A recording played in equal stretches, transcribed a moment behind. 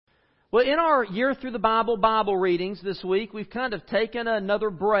Well, in our Year Through the Bible readings this week, we've kind of taken another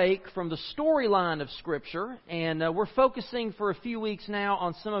break from the storyline of Scripture, and we're focusing for a few weeks now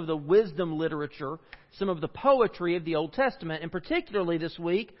on some of the wisdom literature, some of the poetry of the Old Testament. And particularly this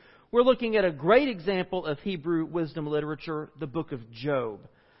week, we're looking at a great example of Hebrew wisdom literature, the book of Job.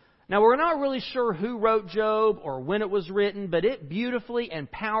 Now, we're not really sure who wrote Job or when it was written, but it beautifully and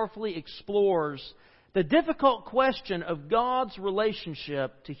powerfully explores the difficult question of God's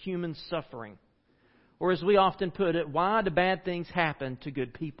relationship to human suffering. Or as we often put it, why do bad things happen to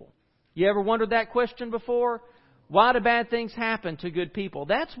good people? You ever wondered that question before? Why do bad things happen to good people?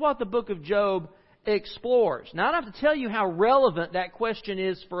 That's what the book of Job explores. Now, I don't have to tell you how relevant that question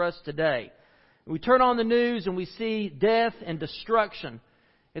is for us today. We turn on the news and we see death and destruction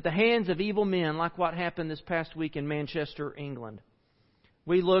at the hands of evil men, like what happened this past week in Manchester, England.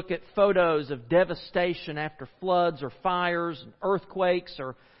 We look at photos of devastation after floods or fires and earthquakes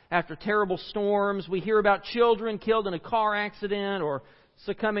or after terrible storms. We hear about children killed in a car accident or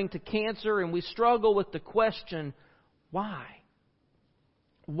succumbing to cancer, and we struggle with the question, why?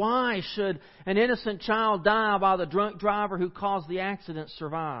 Why should an innocent child die while the drunk driver who caused the accident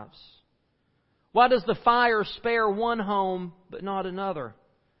survives? Why does the fire spare one home but not another?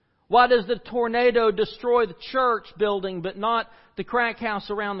 Why does the tornado destroy the church building but not the crack house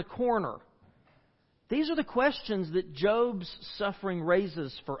around the corner? These are the questions that Job's suffering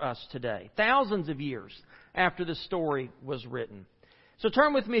raises for us today, thousands of years after the story was written. So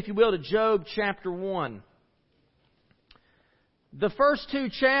turn with me, if you will, to Job chapter 1. The first two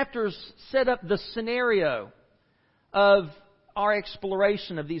chapters set up the scenario of our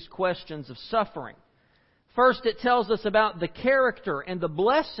exploration of these questions of suffering. First, it tells us about the character and the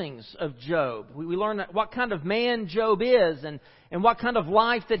blessings of Job. We learn what kind of man Job is and what kind of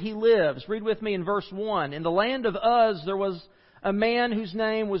life that he lives. Read with me in verse 1. In the land of Uz, there was a man whose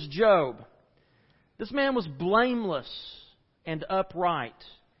name was Job. This man was blameless and upright.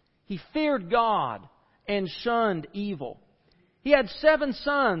 He feared God and shunned evil. He had 7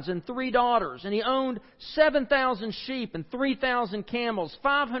 sons and 3 daughters, and he owned 7,000 sheep and 3,000 camels,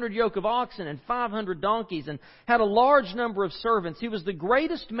 500 yoke of oxen and 500 donkeys, and had a large number of servants. He was the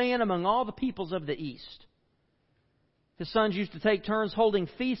greatest man among all the peoples of the East. His sons used to take turns holding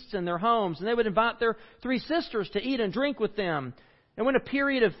feasts in their homes, and they would invite their 3 sisters to eat and drink with them. And when a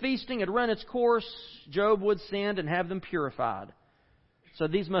period of feasting had run its course, Job would send and have them purified. So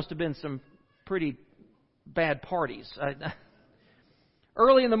these must have been some pretty bad parties.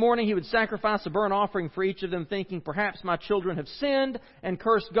 Early in the morning, he would sacrifice a burnt offering for each of them, thinking, perhaps my children have sinned and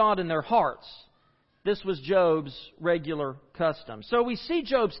cursed God in their hearts. This was Job's regular custom. So we see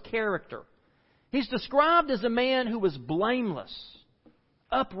Job's character. He's described as a man who was blameless,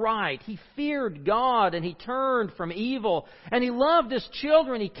 upright. He feared God and he turned from evil. And he loved his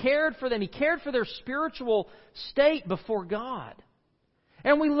children. He cared for them. He cared for their spiritual state before God.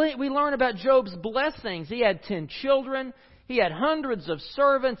 And we learn about Job's blessings. He had 10 children. He had hundreds of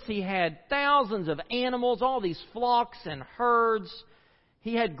servants. He had thousands of animals, all these flocks and herds.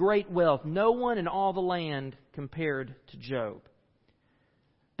 He had great wealth. No one in all the land compared to Job.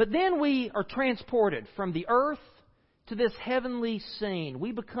 But then we are transported from the earth to this heavenly scene.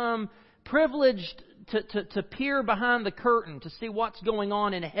 We become privileged to peer behind the curtain to see what's going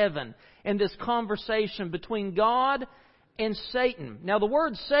on in heaven and this conversation between God and Satan. Now, the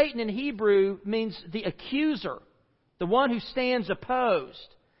word Satan in Hebrew means the accuser, the one who stands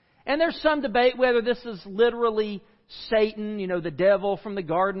opposed. And there's some debate whether this is literally Satan, the devil from the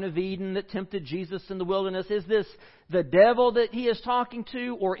Garden of Eden that tempted Jesus in the wilderness. Is this the devil that he is talking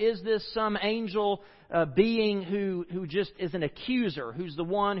to, or is this some angel being who just is an accuser, who's the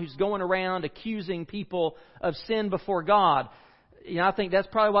one who's going around accusing people of sin before God? I think that's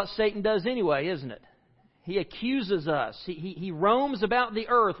probably what Satan does anyway, isn't it? He accuses us. He roams about the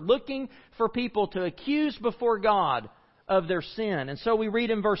earth looking for people to accuse before God of their sin. And so we read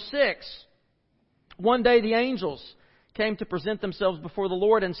in verse 6, one day the angels came to present themselves before the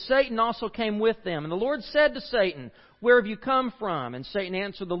Lord, and Satan also came with them. And the Lord said to Satan, where have you come from? And Satan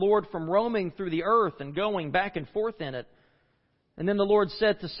answered the Lord, from roaming through the earth and going back and forth in it. And then the Lord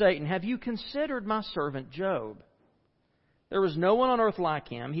said to Satan, have you considered my servant Job? There is no one on earth like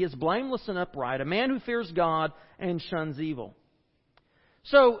him. He is blameless and upright, a man who fears God and shuns evil.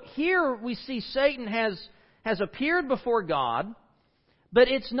 So here we see Satan has appeared before God, but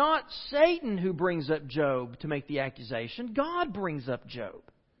it's not Satan who brings up Job to make the accusation. God brings up Job.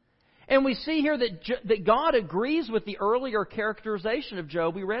 And we see here that God agrees with the earlier characterization of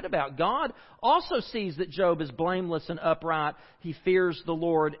Job we read about. God also sees that Job is blameless and upright. He fears the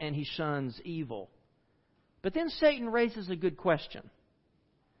Lord and he shuns evil. But then Satan raises a good question.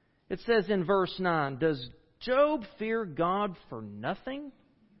 It says in verse 9, "Does Job fear God for nothing?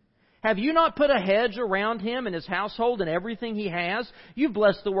 Have you not put a hedge around him and his household and everything he has? You've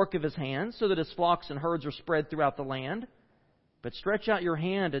blessed the work of his hands, so that his flocks and herds are spread throughout the land. But stretch out your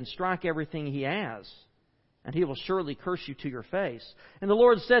hand and strike everything he has, and he will surely curse you to your face." And the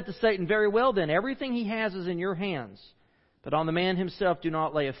Lord said to Satan, "Very well then, everything he has is in your hands, but on the man himself do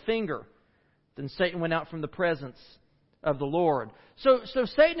not lay a finger." Then Satan went out from the presence of the Lord. So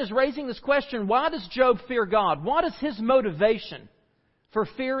Satan is raising this question, why does Job fear God? What is his motivation for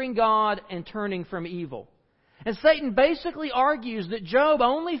fearing God and turning from evil? And Satan basically argues that Job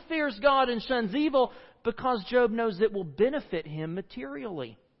only fears God and shuns evil because Job knows it will benefit him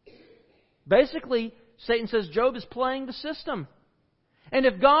materially. Basically, Satan says Job is playing the system. And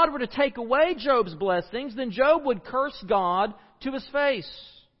if God were to take away Job's blessings, then Job would curse God to his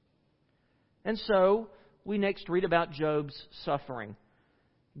face. And so, we next read about Job's suffering.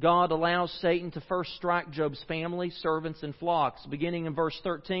 God allows Satan to first strike Job's family, servants, and flocks. Beginning in verse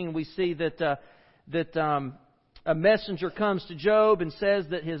 13, we see that a messenger comes to Job and says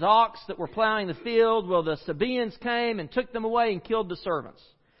that his ox that were plowing the field, the Sabaeans came and took them away and killed the servants.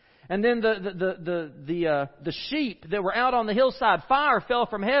 And then the sheep that were out on the hillside, fire fell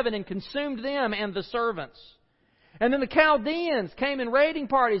from heaven and consumed them and the servants. And then the Chaldeans came in raiding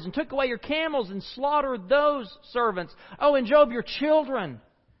parties and took away your camels and slaughtered those servants. Oh, and Job, your children,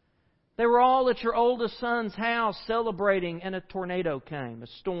 they were all at your oldest son's house celebrating, and a tornado came, a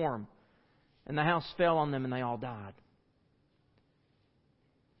storm, and the house fell on them and they all died.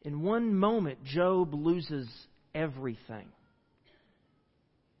 In one moment, Job loses everything.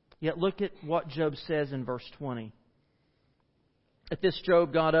 Yet look at what Job says in verse 20. At this,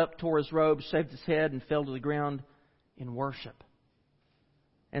 Job got up, tore his robe, shaved his head, and fell to the ground in worship,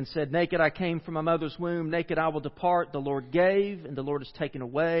 and said, "Naked I came from my mother's womb, naked I will depart. The Lord gave, and the Lord has taken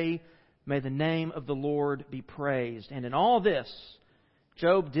away. May the name of the Lord be praised." And in all this,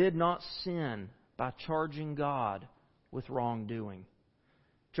 Job did not sin by charging God with wrongdoing.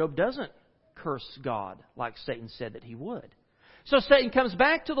 Job doesn't curse God like Satan said that he would. So Satan comes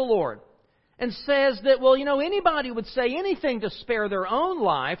back to the Lord and says that, anybody would say anything to spare their own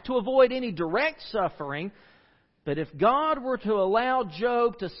life, to avoid any direct suffering. But if God were to allow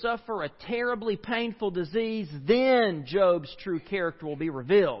Job to suffer a terribly painful disease, then Job's true character will be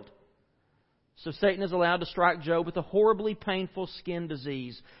revealed. So Satan is allowed to strike Job with a horribly painful skin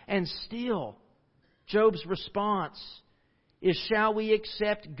disease. And still, Job's response is, shall we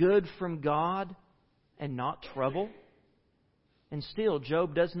accept good from God and not trouble? And still,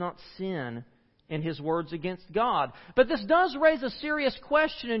 Job does not sin in his words against God. But this does raise a serious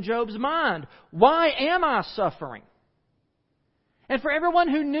question in Job's mind. Why am I suffering? And for everyone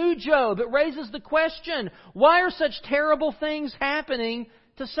who knew Job, it raises the question, why are such terrible things happening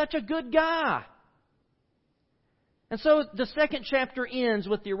to such a good guy? And so the second chapter ends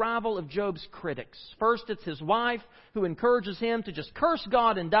with the arrival of Job's critics. First, it's his wife who encourages him to just curse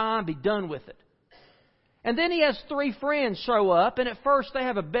God and die and be done with it. And then he has 3 friends show up, and at first they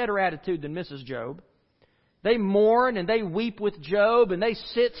have a better attitude than Mrs. Job. They mourn and they weep with Job, and they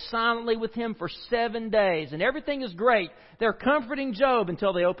sit silently with him for 7 days. And everything is great. They're comforting Job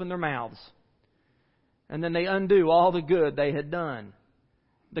until they open their mouths. And then they undo all the good they had done.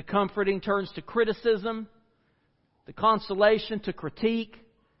 The comforting turns to criticism, the consolation to critique.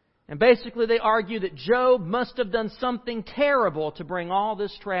 And basically they argue that Job must have done something terrible to bring all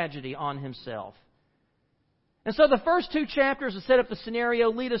this tragedy on himself. And so the first 2 chapters that set up the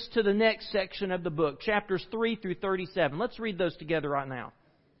scenario lead us to the next section of the book, chapters 3 through 37. Let's read those together right now.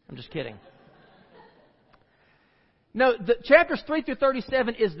 I'm just kidding. No, chapters 3 through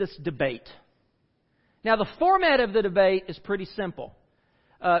 37 is this debate. Now, the format of the debate is pretty simple.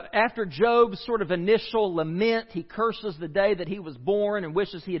 After Job's sort of initial lament, he curses the day that he was born and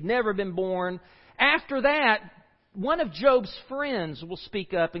wishes he had never been born. After that, one of Job's friends will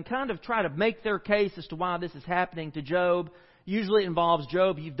speak up and kind of try to make their case as to why this is happening to Job. Usually it involves,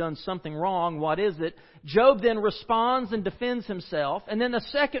 Job, you've done something wrong. What is it? Job then responds and defends himself. And then the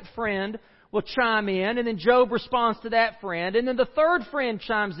second friend will chime in, and then Job responds to that friend. And then the third friend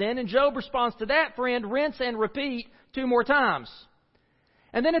chimes in, and Job responds to that friend, rinse and repeat 2 more times.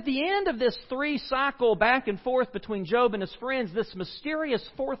 And then at the end of this 3-cycle back and forth between Job and his friends, this mysterious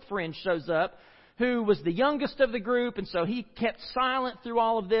 4th friend shows up, who was the youngest of the group, and so he kept silent through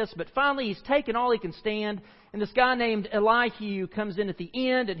all of this. But finally, he's taken all he can stand, and this guy named Elihu comes in at the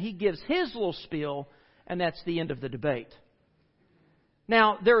end, and he gives his little spiel, and that's the end of the debate.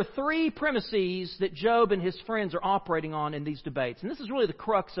 Now, there are 3 premises that Job and his friends are operating on in these debates, and this is really the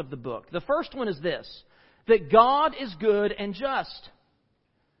crux of the book. The first one is this, that God is good and just.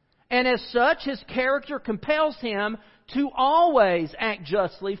 And as such, his character compels him to always act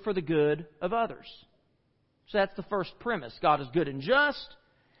justly for the good of others. So that's the first premise. God is good and just,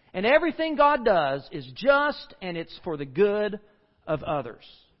 and everything God does is just, and it's for the good of others.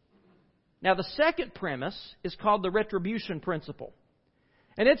 Now, the second premise is called the retribution principle.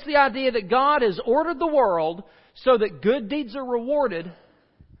 And it's the idea that God has ordered the world so that good deeds are rewarded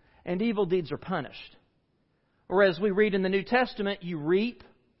and evil deeds are punished. Or as we read in the New Testament, you reap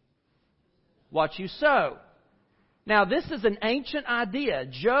what you sow. Now, this is an ancient idea.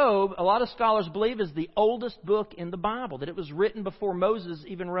 Job, a lot of scholars believe, is the oldest book in the Bible, that it was written before Moses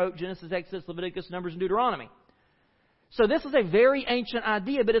even wrote Genesis, Exodus, Leviticus, Numbers, and Deuteronomy. So this is a very ancient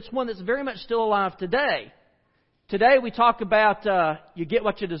idea, but it's one that's very much still alive today. Today we talk about you get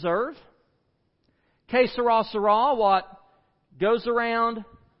what you deserve. Que sera, sera, what goes around,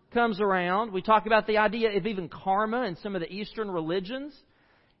 comes around. We talk about the idea of even karma in some of the Eastern religions.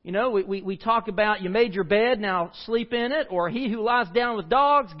 You know, we talk about you made your bed, now sleep in it, or he who lies down with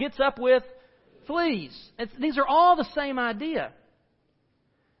dogs gets up with fleas. These are all the same idea.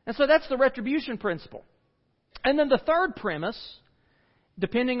 And so that's the retribution principle. And then the third premise,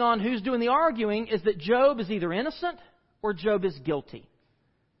 depending on who's doing the arguing, is that Job is either innocent or Job is guilty.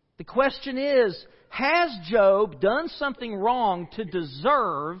 The question is, has Job done something wrong to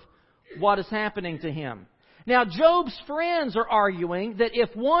deserve what is happening to him? Now, Job's friends are arguing that if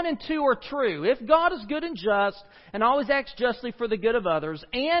 1 and 2 are true, if God is good and just and always acts justly for the good of others,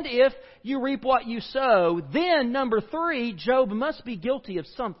 and if you reap what you sow, then, number 3, Job must be guilty of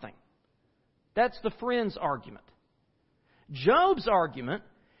something. That's the friend's argument. Job's argument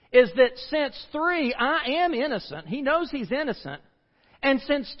is that since 3, I am innocent, he knows he's innocent, and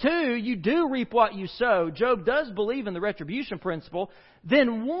since 2, you do reap what you sow, Job does believe in the retribution principle,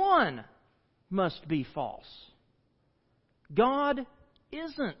 then 1 must be false. God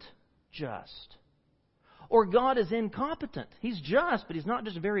isn't just. Or God is incompetent. He's just, but he's not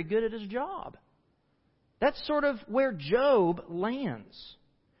just very good at his job. That's sort of where Job lands.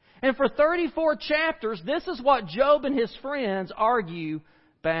 And for 34 chapters, this is what Job and his friends argue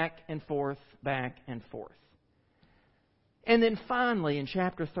back and forth, back and forth. And then finally, in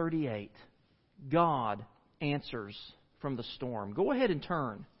chapter 38, God answers from the storm. Go ahead and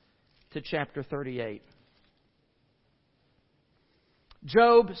turn to chapter 38.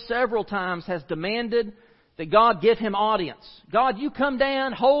 Job several times has demanded that God give him audience. God, you come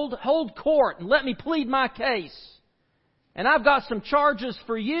down, hold court, and let me plead my case. And I've got some charges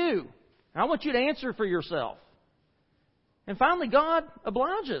for you. I want you to answer for yourself. And finally, God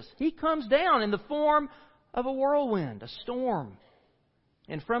obliges. He comes down in the form of a whirlwind, a storm.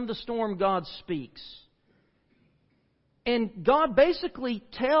 And from the storm, God speaks. And God basically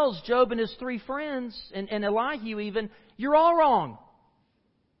tells Job and his 3 friends, and Elihu even, you're all wrong.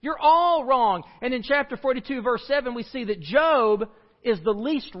 You're all wrong. And in chapter 42, verse 7, we see that Job is the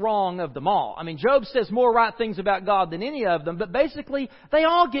least wrong of them all. I mean, Job says more right things about God than any of them, but basically, they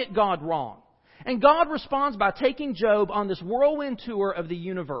all get God wrong. And God responds by taking Job on this whirlwind tour of the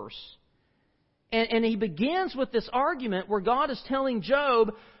universe. And he begins with this argument where God is telling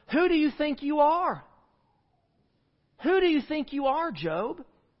Job, who do you think you are? Who do you think you are, Job?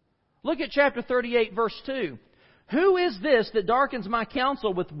 Look at chapter 38, verse 2. Who is this that darkens my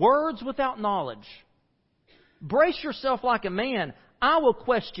counsel with words without knowledge? Brace yourself like a man. I will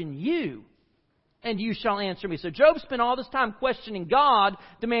question you, and you shall answer me. So Job spent all this time questioning God,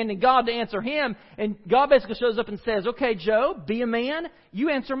 demanding God to answer him, and God basically shows up and says, okay, Job, be a man. You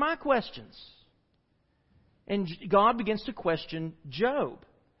answer my questions. And God begins to question Job.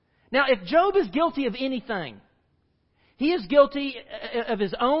 Now, if Job is guilty of anything, he is guilty of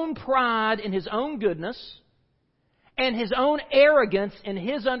his own pride in his own goodness and his own arrogance in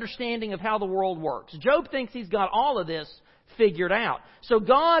his understanding of how the world works. Job thinks he's got all of this figured out. So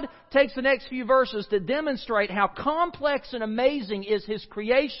God takes the next few verses to demonstrate how complex and amazing is His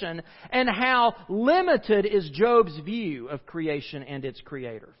creation and how limited is Job's view of creation and its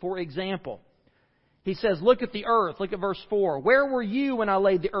Creator. For example, he says, look at the earth. Look at verse 4. Where were you when I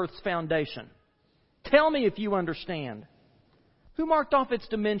laid the earth's foundation? Tell me if you understand. Who marked off its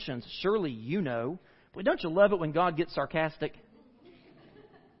dimensions? Surely you know. But don't you love it when God gets sarcastic?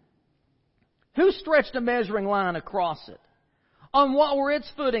 Who stretched a measuring line across it? On what were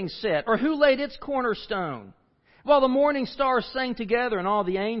its footings set? Or who laid its cornerstone? While the morning stars sang together and all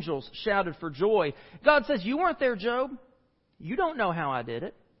the angels shouted for joy. God says, you weren't there, Job. You don't know how I did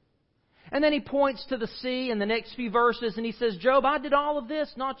it. And then He points to the sea in the next few verses and He says, Job, I did all of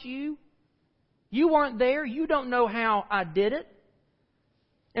this, not you. You weren't there. You don't know how I did it.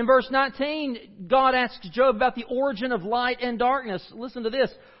 In verse 19, God asks Job about the origin of light and darkness. Listen to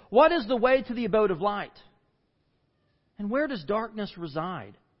this. What is the way to the abode of light? And where does darkness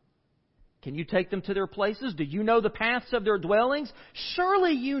reside? Can you take them to their places? Do you know the paths of their dwellings?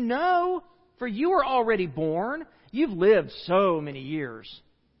 Surely you know, for you are already born. You've lived so many years.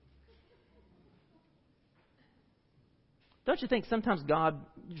 Don't you think sometimes God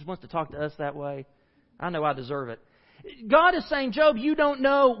just wants to talk to us that way? I know I deserve it. God is saying, Job, you don't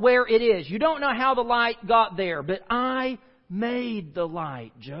know where it is. You don't know how the light got there. But I made the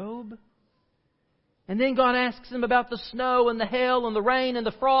light, Job. And then God asks him about the snow and the hail and the rain and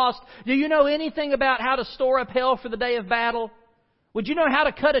the frost. Do you know anything about how to store up hail for the day of battle? Would you know how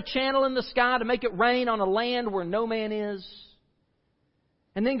to cut a channel in the sky to make it rain on a land where no man is?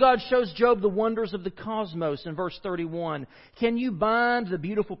 And then God shows Job the wonders of the cosmos in verse 31. Can you bind the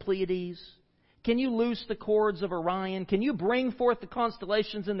beautiful Pleiades? Can you loose the cords of Orion? Can you bring forth the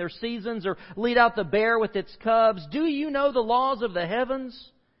constellations in their seasons or lead out the bear with its cubs? Do you know the laws of the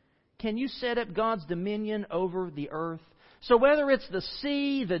heavens? Can you set up God's dominion over the earth? So whether it's the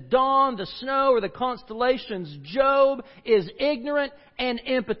sea, the dawn, the snow, or the constellations, Job is ignorant and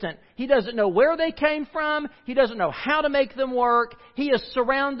impotent. He doesn't know where they came from. He doesn't know how to make them work. He is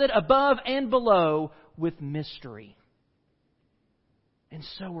surrounded above and below with mystery. And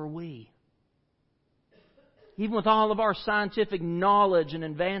so are we. Even with all of our scientific knowledge and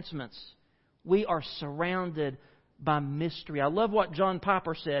advancements, we are surrounded by mystery. I love what John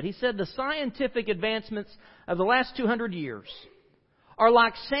Piper said. He said the scientific advancements of the last 200 years are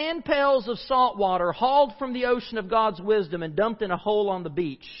like sand pails of salt water hauled from the ocean of God's wisdom and dumped in a hole on the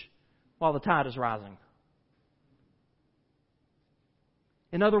beach while the tide is rising.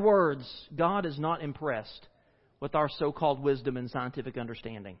 In other words, God is not impressed with our so-called wisdom and scientific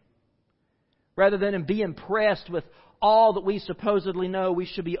understanding. Rather than be impressed with all that we supposedly know, we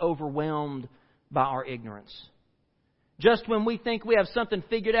should be overwhelmed by our ignorance. Just when we think we have something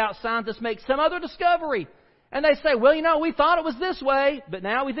figured out, scientists make some other discovery. And they say, well, we thought it was this way, but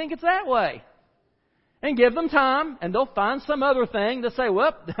now we think it's that way. And give them time, and they'll find some other thing to say,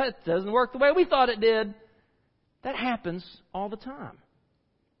 well, that doesn't work the way we thought it did. That happens all the time.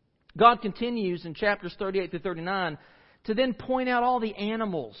 God continues in chapters 38 through 39 to then point out all the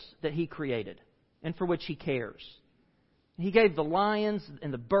animals that He created and for which He cares. He gave the lions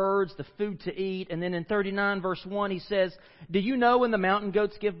and the birds the food to eat. And then in 39 verse 1 He says, do you know when the mountain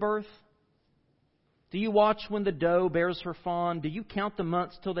goats give birth? Do you watch when the doe bears her fawn? Do you count the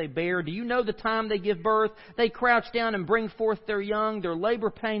months till they bear? Do you know the time they give birth? They crouch down and bring forth their young. Their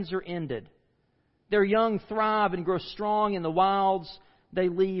labor pains are ended. Their young thrive and grow strong in the wilds. They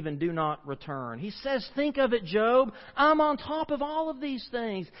leave and do not return. He says, think of it, Job. I'm on top of all of these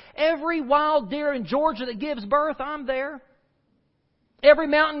things. Every wild deer in Georgia that gives birth, I'm there. Every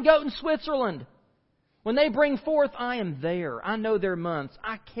mountain goat in Switzerland, when they bring forth, I am there. I know their months.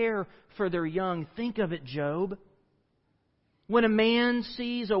 I care for their young. Think of it, Job. When a man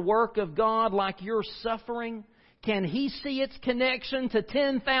sees a work of God like your suffering, can he see its connection to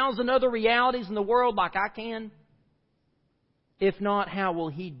 10,000 other realities in the world like I can? If not, how will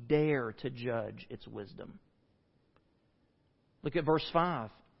he dare to judge its wisdom? Look at verse 5.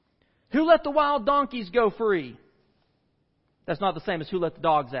 Who let the wild donkeys go free? That's not the same as who let the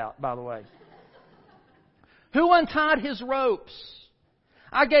dogs out, by the way. Who untied his ropes?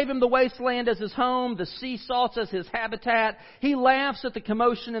 I gave him the wasteland as his home, the sea salts as his habitat. He laughs at the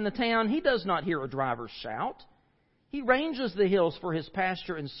commotion in the town. He does not hear a driver's shout. He ranges the hills for his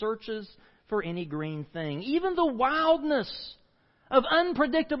pasture and searches for any green thing. Even the wildness of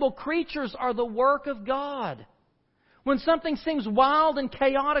unpredictable creatures are the work of God. When something seems wild and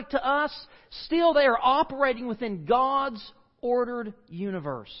chaotic to us, still they are operating within God's ordered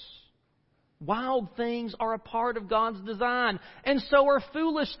universe. Wild things are a part of God's design, and so are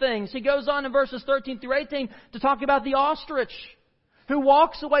foolish things. He goes on in verses 13 through 18 to talk about the ostrich who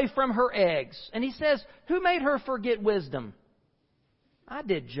walks away from her eggs. And he says, who made her forget wisdom? I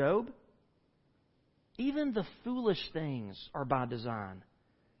did, Job. Even the foolish things are by design,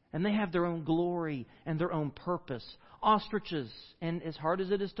 and they have their own glory and their own purpose. Ostriches, and as hard as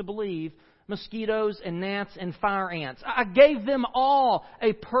it is to believe, mosquitoes and gnats and fire ants. I gave them all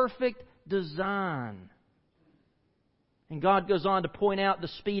a perfect design. And God goes on to point out the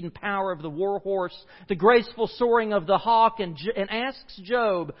speed and power of the warhorse, the graceful soaring of the hawk, and asks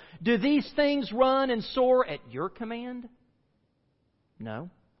Job, do these things run and soar at your command? No.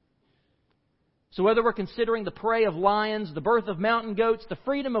 So whether we're considering the prey of lions, the birth of mountain goats, the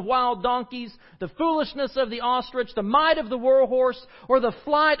freedom of wild donkeys, the foolishness of the ostrich, the might of the warhorse, or the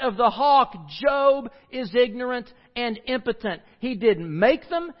flight of the hawk, Job is ignorant and impotent. He didn't make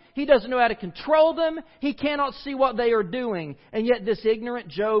them. He doesn't know how to control them. He cannot see what they are doing. And yet this ignorant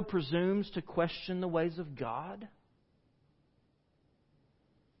Job presumes to question the ways of God.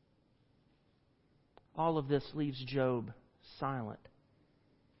 All of this leaves Job silent.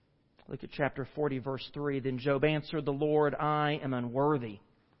 Look at chapter 40, verse 3. Then Job answered the Lord, I am unworthy.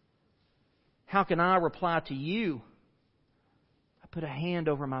 How can I reply to you? I put a hand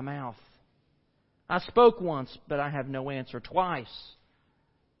over my mouth. I spoke once, but I have no answer. Twice,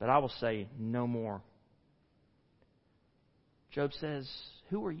 but I will say no more. Job says,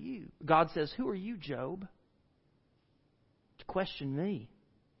 who are you? God says, who are you, Job, to question me?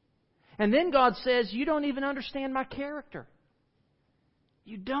 And then God says, you don't even understand my character.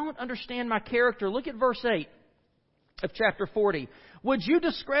 You don't understand my character. Look at verse 8 of chapter 40. Would you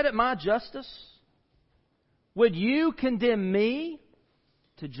discredit my justice? Would you condemn me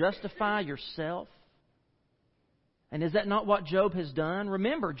to justify yourself? And is that not what Job has done?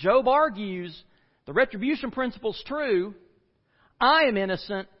 Remember, Job argues the retribution principle is true. I am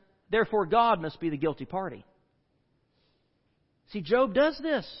innocent, therefore God must be the guilty party. See, Job does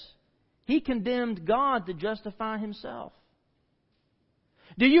this. He condemned God to justify himself.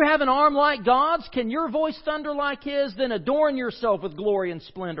 Do you have an arm like God's? Can your voice thunder like His? Then adorn yourself with glory and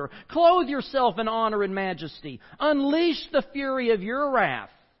splendor. Clothe yourself in honor and majesty. Unleash the fury of your wrath.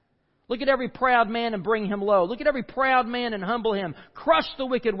 Look at every proud man and bring him low. Look at every proud man and humble him. Crush the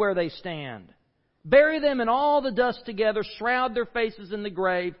wicked where they stand. Bury them in all the dust together. Shroud their faces in the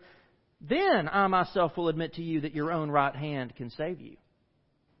grave. Then I myself will admit to you that your own right hand can save you.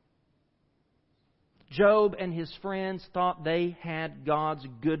 Job and his friends thought they had God's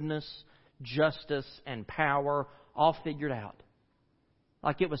goodness, justice, and power all figured out.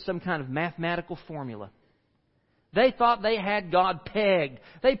 Like it was some kind of mathematical formula. They thought they had God pegged.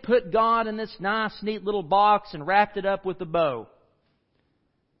 They put God in this nice, neat little box and wrapped it up with a bow.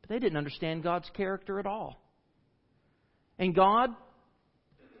 But they didn't understand God's character at all. And God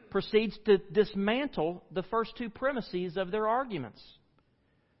proceeds to dismantle the first two premises of their arguments.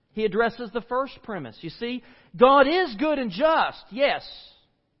 He addresses the first premise. You see, God is good and just, yes,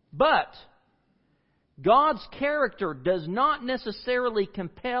 but God's character does not necessarily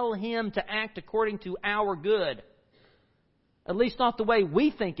compel Him to act according to our good. At least not the way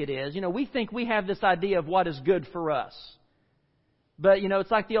we think it is. We think we have this idea of what is good for us. But,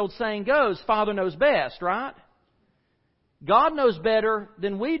 it's like the old saying goes, Father knows best, right? God knows better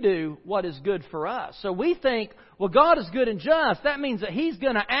than we do what is good for us. So we think, well, God is good and just. That means that He's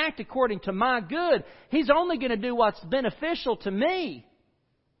going to act according to my good. He's only going to do what's beneficial to me.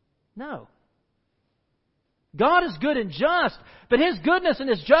 No. God is good and just, but His goodness and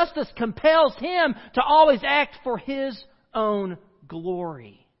His justice compels Him to always act for His own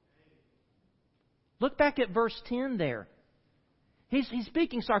glory. Look back at verse 10 there. He's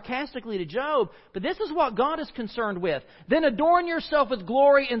speaking sarcastically to Job, but this is what God is concerned with. Then adorn yourself with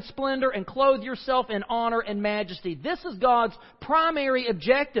glory and splendor and clothe yourself in honor and majesty. This is God's primary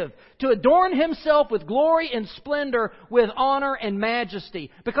objective, to adorn Himself with glory and splendor, with honor and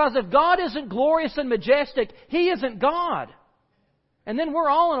majesty. Because if God isn't glorious and majestic, He isn't God. And then we're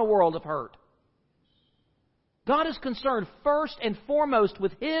all in a world of hurt. God is concerned first and foremost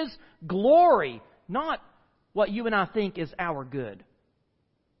with His glory, not what you and I think is our good.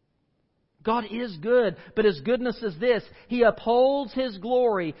 God is good, but His goodness is this. He upholds His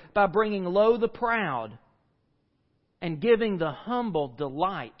glory by bringing low the proud and giving the humble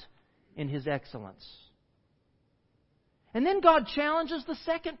delight in His excellence. And then God challenges the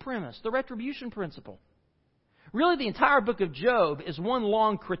second premise, the retribution principle. Really, the entire book of Job is one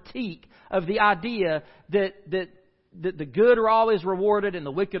long critique of the idea that the good are always rewarded and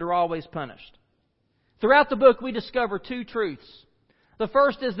the wicked are always punished. Throughout the book, we discover two truths. The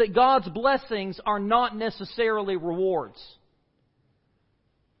first is that God's blessings are not necessarily rewards.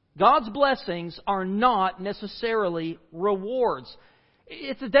 God's blessings are not necessarily rewards.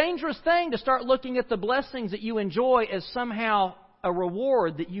 It's a dangerous thing to start looking at the blessings that you enjoy as somehow a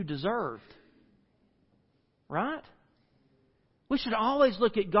reward that you deserved. Right? We should always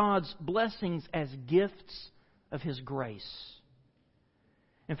look at God's blessings as gifts of His grace.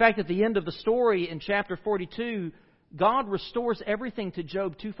 In fact, at the end of the story in chapter 42, God restores everything to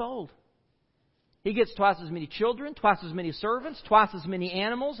Job twofold. He gets twice as many children, twice as many servants, twice as many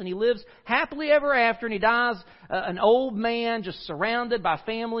animals, and he lives happily ever after, and he dies an old man just surrounded by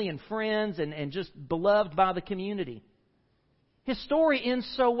family and friends and just beloved by the community. His story ends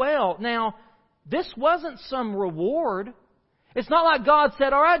so well. Now, This wasn't some reward. It's not like God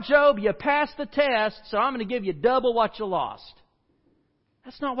said, all right, Job, you passed the test, so I'm going to give you double what you lost.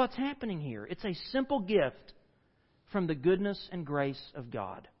 That's not what's happening here. It's a simple gift from the goodness and grace of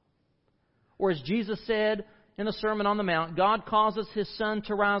God. Or as Jesus said in the Sermon on the Mount, God causes His sun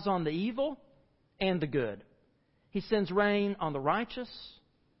to rise on the evil and the good. He sends rain on the righteous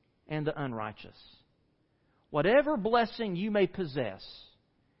and the unrighteous. Whatever blessing you may possess,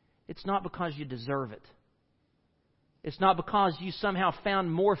 it's not because you deserve it. It's not because you somehow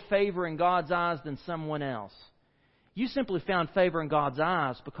found more favor in God's eyes than someone else. You simply found favor in God's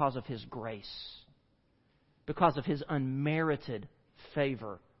eyes because of His grace, because of His unmerited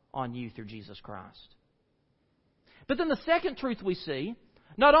favor on you through Jesus Christ. But then the second truth we see,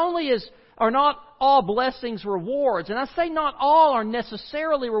 not only are not all blessings rewards, and I say not all are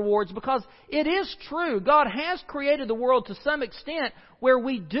necessarily rewards because it is true, God has created the world to some extent where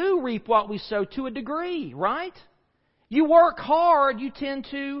we do reap what we sow to a degree, right? You work hard, you tend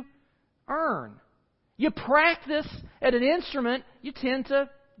to earn. You practice at an instrument, you tend to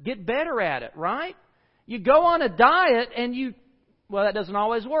get better at it, right? You go on a diet and well, that doesn't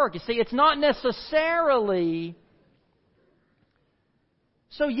always work. You see, it's not necessarily...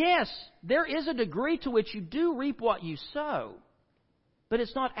 So yes, there is a degree to which you do reap what you sow, but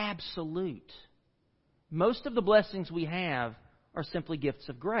it's not absolute. Most of the blessings we have are simply gifts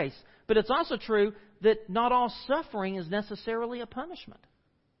of grace. But it's also true that not all suffering is necessarily a punishment.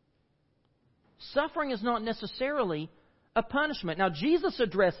 Suffering is not necessarily a punishment. Now, Jesus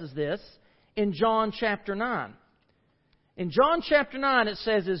addresses this in John chapter 9. In John chapter 9, it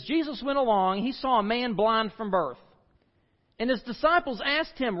says, as Jesus went along, He saw a man blind from birth. And His disciples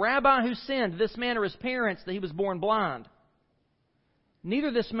asked Him, Rabbi, who sinned, this man or his parents, that he was born blind?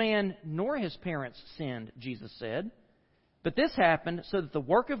 Neither this man nor his parents sinned, Jesus said. But this happened so that the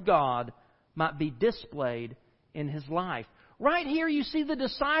work of God might be displayed in his life. Right here you see the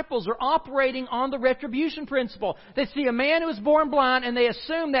disciples are operating on the retribution principle. They see a man who was born blind and they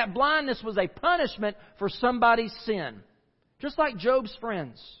assume that blindness was a punishment for somebody's sin. Just like Job's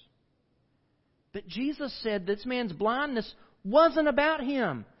friends. But Jesus said this man's blindness wasn't about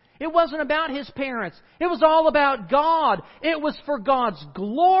him. It wasn't about his parents. It was all about God. It was for God's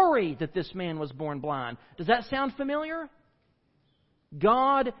glory that this man was born blind. Does that sound familiar?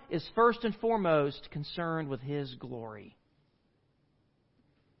 God is first and foremost concerned with His glory.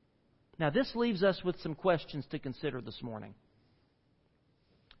 Now, this leaves us with some questions to consider this morning.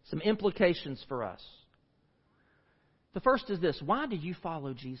 Some implications for us. The first is this: why do you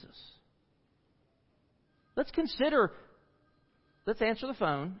follow Jesus? Let's answer the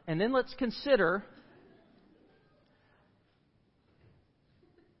phone, and then let's consider,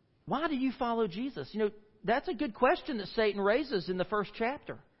 why do you follow Jesus? You know, that's a good question that Satan raises in the first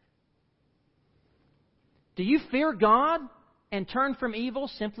chapter. Do you fear God and turn from evil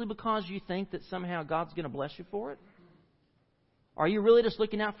simply because you think that somehow God's going to bless you for it? Are you really just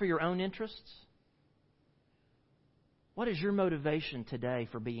looking out for your own interests? What is your motivation today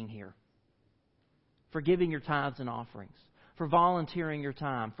for being here? For giving your tithes and offerings? For volunteering your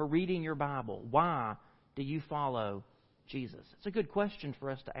time? For reading your Bible? Why do you follow Jesus? It's a good question for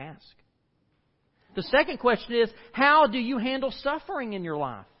us to ask. The second question is, how do you handle suffering in your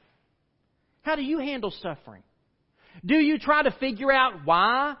life? How do you handle suffering? Do you try to figure out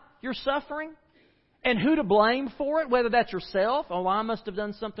why you're suffering? And who to blame for it? Whether that's yourself. Oh, I must have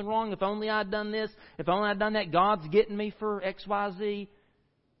done something wrong. If only I'd done this. If only I'd done that. God's getting me for X, Y, Z.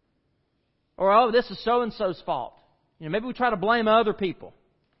 Or, oh, this is so-and-so's fault. You know, maybe we try to blame other people.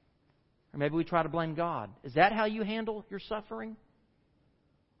 Or maybe we try to blame God. Is that how you handle your suffering?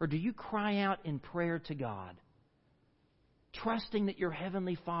 Or do you cry out in prayer to God, trusting that your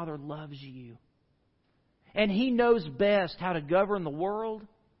Heavenly Father loves you and He knows best how to govern the world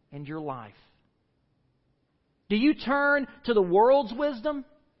and your life? Do you turn to the world's wisdom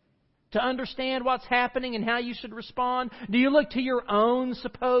to understand what's happening and how you should respond? Do you look to your own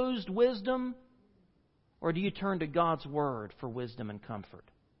supposed wisdom? Or do you turn to God's Word for wisdom and comfort?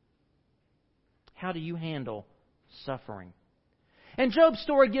 How do you handle suffering? And Job's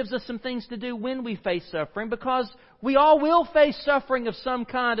story gives us some things to do when we face suffering, because we all will face suffering of some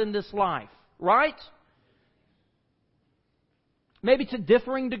kind in this life, right? Maybe to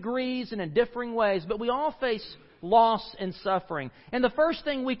differing degrees and in differing ways, but we all face loss and suffering. And the first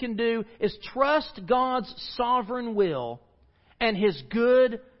thing we can do is trust God's sovereign will and His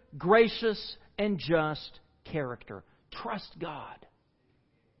good, gracious, and just character. Trust God.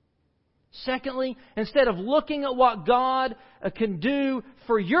 Secondly, instead of looking at what God can do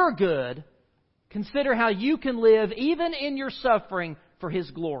for your good, consider how you can live, even in your suffering, for His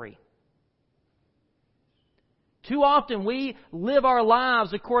glory. Too often we live our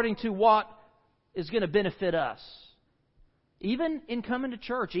lives according to what is going to benefit us. Even in coming to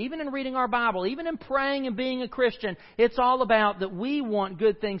church, even in reading our Bible, even in praying and being a Christian, it's all about that we want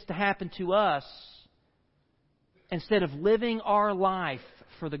good things to happen to us instead of living our life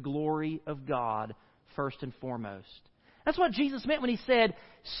for the glory of God first and foremost. That's what Jesus meant when He said,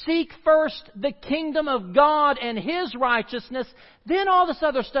 "Seek first the kingdom of God and His righteousness, then all this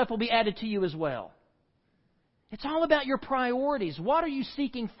other stuff will be added to you as well." It's all about your priorities. What are you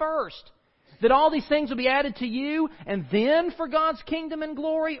seeking first? That all these things will be added to you and then for God's kingdom and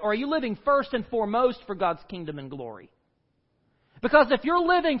glory? Or are you living first and foremost for God's kingdom and glory? Because if you're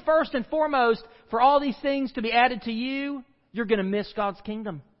living first and foremost for all these things to be added to you, you're going to miss God's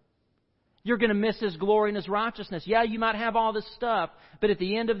kingdom. You're going to miss His glory and His righteousness. Yeah, you might have all this stuff, but at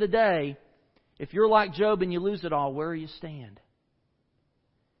the end of the day, if you're like Job and you lose it all, where do you stand?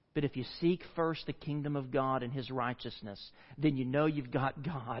 But if you seek first the kingdom of God and His righteousness, then you know you've got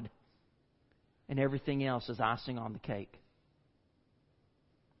God. And everything else is icing on the cake.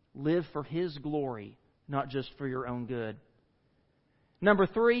 Live for His glory, not just for your own good. Number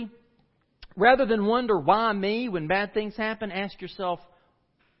 3, rather than wonder why me when bad things happen, ask yourself,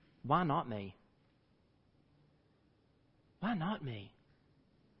 why not me? Why not me?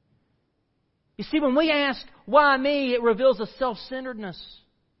 You see, when we ask why me, it reveals a self-centeredness.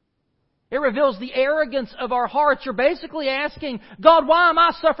 It reveals the arrogance of our hearts. You're basically asking, God, why am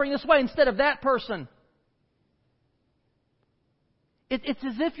I suffering this way instead of that person? It's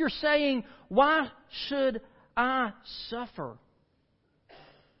as if you're saying, why should I suffer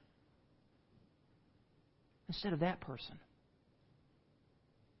instead of that person?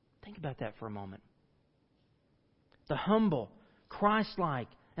 Think about that for a moment. The humble, Christ-like,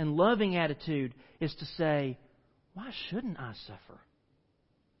 and loving attitude is to say, why shouldn't I suffer?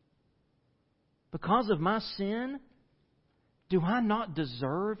 Because of my sin, do I not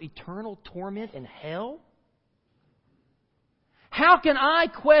deserve eternal torment in hell? How can I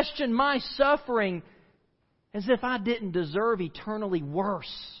question my suffering as if I didn't deserve eternally worse?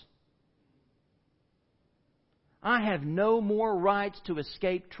 I have no more rights to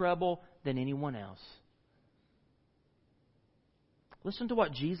escape trouble than anyone else. Listen to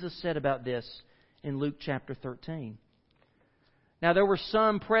what Jesus said about this in Luke chapter 13. Now, there were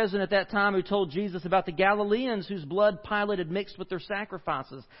some present at that time who told Jesus about the Galileans whose blood Pilate had mixed with their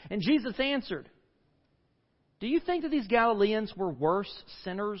sacrifices. And Jesus answered, "Do you think that these Galileans were worse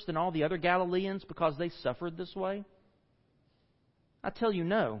sinners than all the other Galileans because they suffered this way? I tell you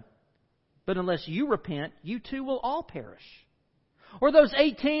no. But unless you repent, you too will all perish. Or those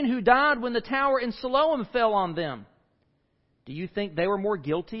 18 who died when the tower in Siloam fell on them. Do you think they were more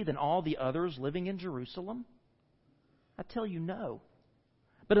guilty than all the others living in Jerusalem? I tell you no.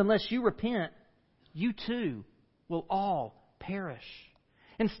 But unless you repent, you too will all perish."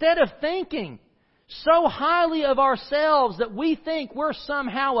 Instead of thinking so highly of ourselves that we think we're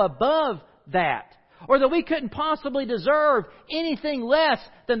somehow above that, or that we couldn't possibly deserve anything less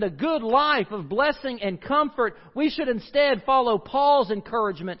than the good life of blessing and comfort, we should instead follow Paul's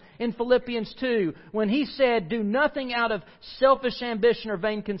encouragement in Philippians 2 when he said, "Do nothing out of selfish ambition or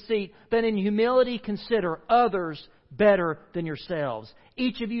vain conceit, but in humility consider others better than yourselves.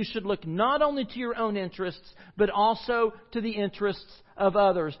 Each of you should look not only to your own interests, but also to the interests of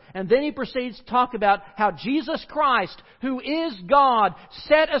others." And then he proceeds to talk about how Jesus Christ, who is God,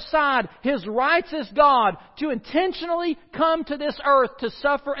 set aside His rights as God to intentionally come to this earth to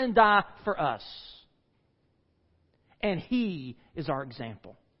suffer and die for us. And He is our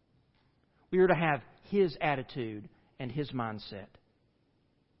example. We are to have His attitude and His mindset.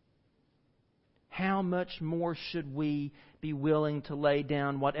 How much more should we be willing to lay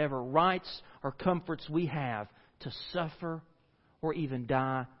down whatever rights or comforts we have to suffer or even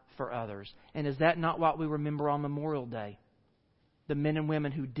die for others? And is that not what we remember on Memorial Day? The men and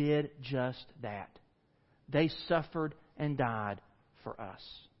women who did just that. They suffered and died for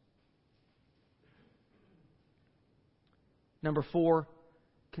us. Number 4,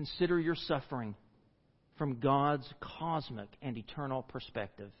 consider your suffering from God's cosmic and eternal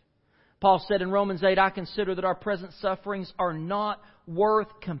perspective. Paul said in Romans 8, "I consider that our present sufferings are not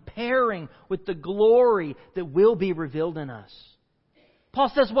worth comparing with the glory that will be revealed in us." Paul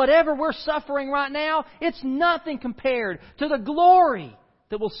says whatever we're suffering right now, it's nothing compared to the glory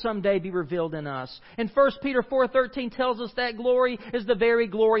that will someday be revealed in us. And 1 Peter 4:13 tells us that glory is the very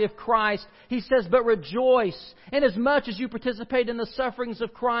glory of Christ. He says, "But rejoice inasmuch as you participate in the sufferings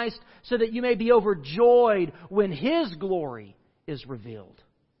of Christ, so that you may be overjoyed when His glory is revealed."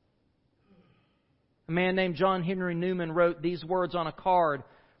 A man named John Henry Newman wrote these words on a card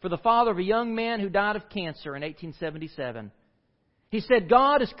for the father of a young man who died of cancer in 1877. He said,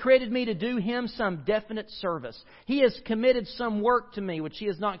 God has created me to do Him some definite service. He has committed some work to me which He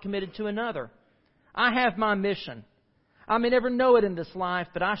has not committed to another. I have my mission. I may never know it in this life,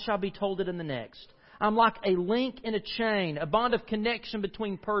 but I shall be told it in the next. I'm like a link in a chain, a bond of connection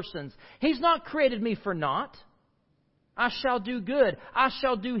between persons. He's not created me for naught. I shall do good. I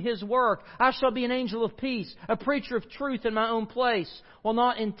shall do His work. I shall be an angel of peace, a preacher of truth in my own place, while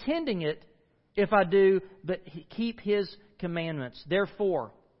not intending it if I do, but keep His commandments.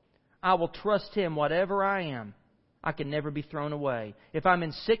 Therefore, I will trust Him whatever I am. I can never be thrown away. If I'm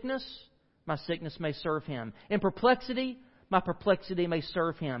in sickness, my sickness may serve Him. In perplexity, my perplexity may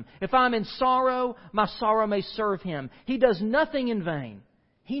serve Him. If I'm in sorrow, my sorrow may serve Him. He does nothing in vain.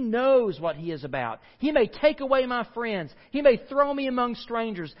 He knows what He is about. He may take away my friends. He may throw me among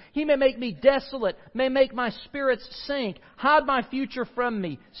strangers. He may make me desolate, may make my spirits sink, hide my future from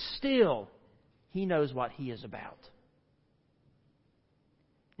me. Still, He knows what He is about.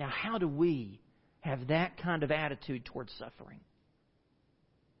 Now, how do we have that kind of attitude towards suffering?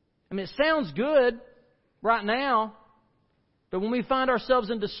 I mean, it sounds good right now, but when we find ourselves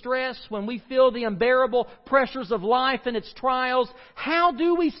in distress, when we feel the unbearable pressures of life and its trials, how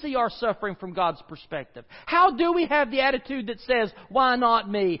do we see our suffering from God's perspective? How do we have the attitude that says, why not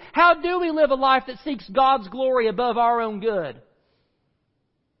me? How do we live a life that seeks God's glory above our own good?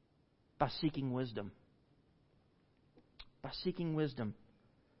 By seeking wisdom. By seeking wisdom.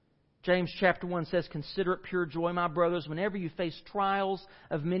 James chapter 1 says, consider it pure joy, my brothers, whenever you face trials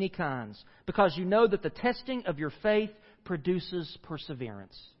of many kinds, because you know that the testing of your faith produces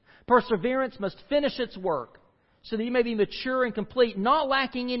perseverance. Perseverance must finish its work, so that you may be mature and complete, not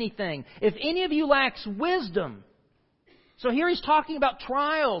lacking anything. If any of you lacks wisdom, so here he's talking about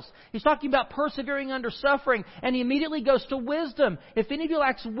trials. He's talking about persevering under suffering. And he immediately goes to wisdom. If any of you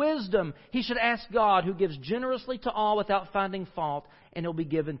lacks wisdom, he should ask God, who gives generously to all without finding fault, and it'll be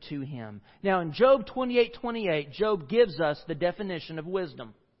given to him. Now in Job 28:28, Job gives us the definition of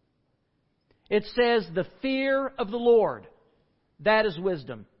wisdom. It says, the fear of the Lord, that is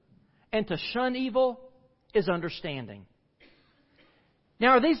wisdom. And to shun evil is understanding.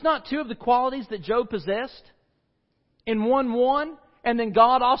 Now are these not two of the qualities that Job possessed? In 1:1, and then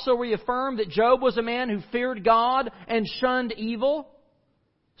God also reaffirmed that Job was a man who feared God and shunned evil.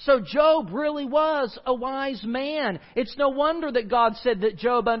 So Job really was a wise man. It's no wonder that God said that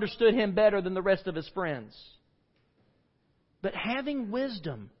Job understood him better than the rest of his friends. But having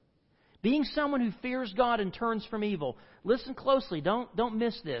wisdom, being someone who fears God and turns from evil, listen closely, don't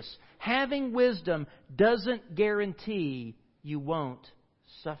miss this. Having wisdom doesn't guarantee you won't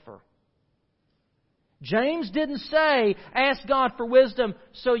suffer. James didn't say, ask God for wisdom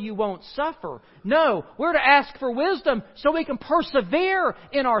so you won't suffer. No, we're to ask for wisdom so we can persevere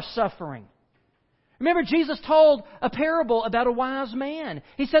in our suffering. Remember, Jesus told a parable about a wise man.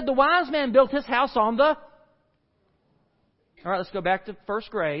 He said the wise man built his house on the... All right, let's go back to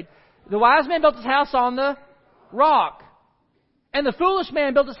first grade. The wise man built his house on the rock. And the foolish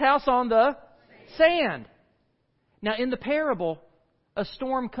man built his house on the sand. Now, in the parable, a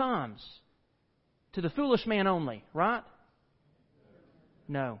storm comes. To the foolish man only, right?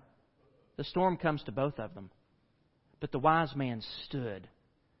 No. The storm comes to both of them. But the wise man stood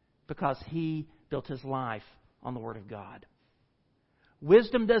because he built his life on the Word of God.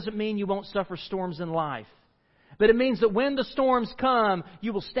 Wisdom doesn't mean you won't suffer storms in life. But it means that when the storms come,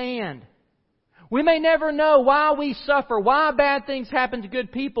 you will stand. We may never know why we suffer, why bad things happen to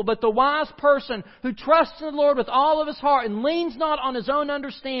good people, but the wise person who trusts in the Lord with all of his heart and leans not on his own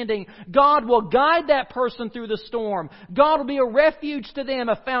understanding, God will guide that person through the storm. God will be a refuge to them,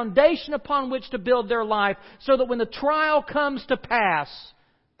 a foundation upon which to build their life, so that when the trial comes to pass,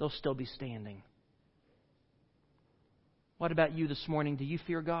 they'll still be standing. What about you this morning? Do you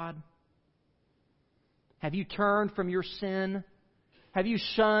fear God? Have you turned from your sin? Have you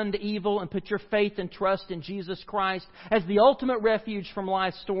shunned evil and put your faith and trust in Jesus Christ as the ultimate refuge from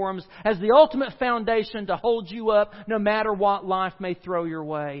life's storms, as the ultimate foundation to hold you up no matter what life may throw your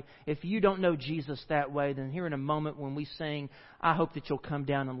way? If you don't know Jesus that way, then here in a moment when we sing, I hope that you'll come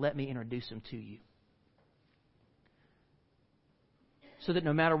down and let me introduce Him to you. So that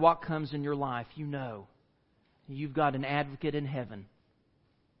no matter what comes in your life, you know you've got an advocate in heaven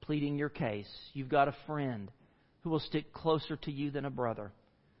pleading your case. You've got a friend who will stick closer to you than a brother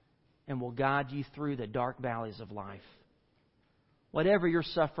and will guide you through the dark valleys of life. Whatever you're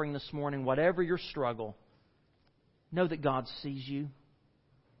suffering this morning, whatever your struggle, know that God sees you.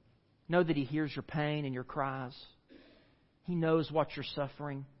 Know that He hears your pain and your cries. He knows what you're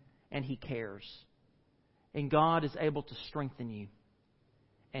suffering and He cares. And God is able to strengthen you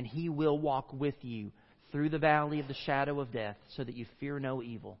and He will walk with you through the valley of the shadow of death so that you fear no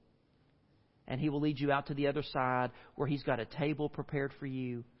evil. And He will lead you out to the other side where He's got a table prepared for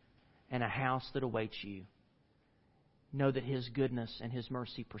you and a house that awaits you. Know that His goodness and His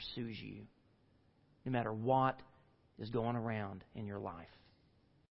mercy pursues you no matter what is going around in your life.